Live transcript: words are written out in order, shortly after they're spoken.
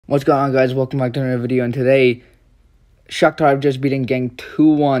What's going on, guys? Welcome back to another video. And today, Shakhtar have just beaten Genk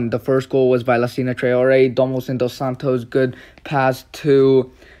 2-1. The first goal was by Traoré. Dos Santos, good pass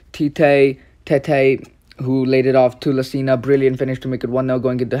to Tete, who laid it off to Lassina. Brilliant finish to make it 1-0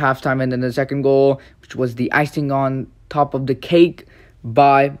 going into halftime. And then the second goal, which was the icing on top of the cake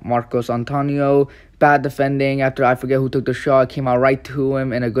by Antônio. Bad defending after I forget who took the shot. Came out right to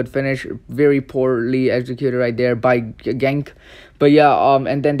him and a good finish. Very poorly executed right there by Genk. But yeah,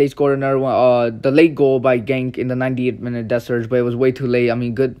 and then they scored another one. The late goal by Genk in the 98th minute, Dessera, but it was way too late. I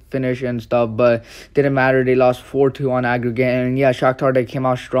mean, good finish and stuff, but didn't matter. They lost 4-2 on aggregate. And yeah, Shakhtar, they came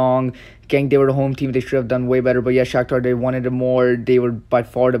out strong. Genk, they were the home team. They should have done way better. But yeah, Shakhtar, they wanted it more. They were by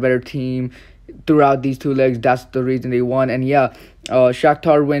far the better team throughout these two legs. That's the reason they won. And yeah,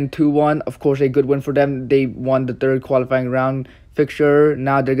 Shakhtar win 2-1. Of course, a good win for them. They won the third qualifying round fixture.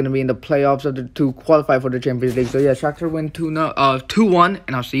 Now they're going to be in the playoffs to qualify for the Champions League. So yeah, Shakhtar win 2-1,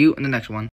 and I'll see you in the next one.